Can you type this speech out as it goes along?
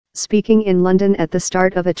Speaking in London at the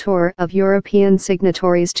start of a tour of European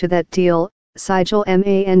signatories to that deal, Sigal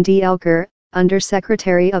Mandelker,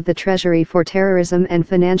 Under-Secretary of the Treasury for Terrorism and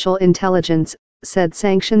Financial Intelligence, said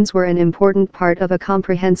sanctions were an important part of a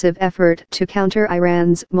comprehensive effort to counter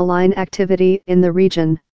Iran's malign activity in the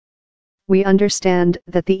region. We understand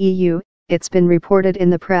that the EU, it's been reported in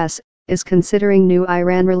the press, is considering new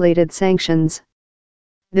Iran-related sanctions.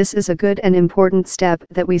 This is a good and important step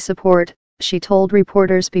that we support, she told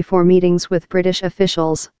reporters before meetings with British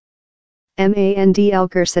officials.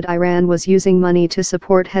 Mandelker said Iran was using money to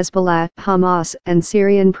support Hezbollah, Hamas, and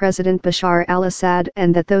Syrian President Bashar al-Assad,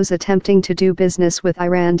 and that those attempting to do business with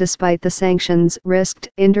Iran despite the sanctions risked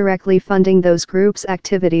indirectly funding those groups'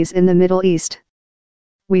 activities in the Middle East.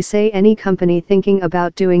 We say any company thinking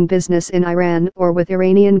about doing business in Iran or with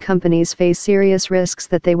Iranian companies face serious risks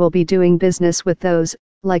that they will be doing business with those,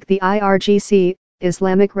 like the IRGC,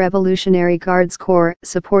 Islamic Revolutionary Guards Corps,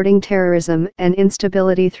 supporting terrorism and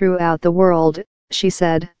instability throughout the world, she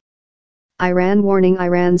said.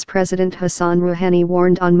 Iran's President Hassan Rouhani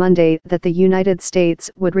warned on Monday that the United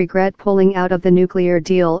States would regret pulling out of the nuclear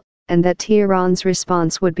deal, and that Tehran's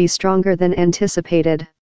response would be stronger than anticipated.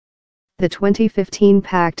 The 2015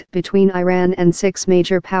 pact between Iran and 6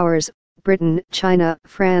 major powers, Britain, China,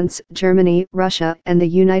 France, Germany, Russia, and the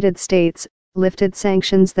United States, lifted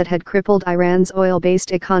sanctions that had crippled Iran's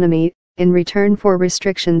oil-based economy, in return for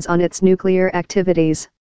restrictions on its nuclear activities.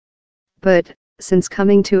 But, since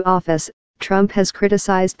coming to office, Trump has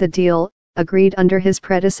criticized the deal, agreed under his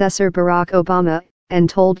predecessor Barack Obama, and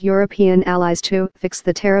told European allies to fix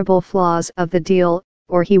the terrible flaws of the deal,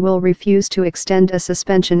 or he will refuse to extend a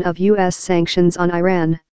suspension of U.S. sanctions on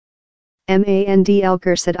Iran.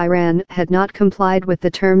 Mandelker said Iran had not complied with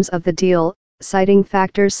the terms of the deal, citing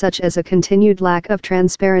factors such as a continued lack of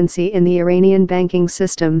transparency in the Iranian banking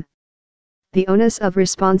system. The onus of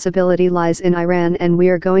responsibility lies in Iran, and we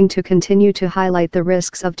are going to continue to highlight the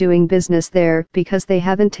risks of doing business there because they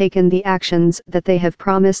haven't taken the actions that they have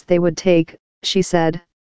promised they would take, she said.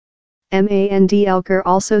 Mandelker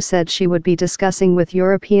also said she would be discussing with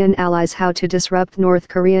European allies how to disrupt North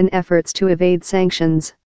Korean efforts to evade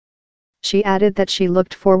sanctions. She added that she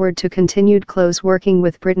looked forward to continued close working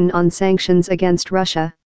with Britain on sanctions against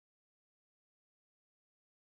Russia.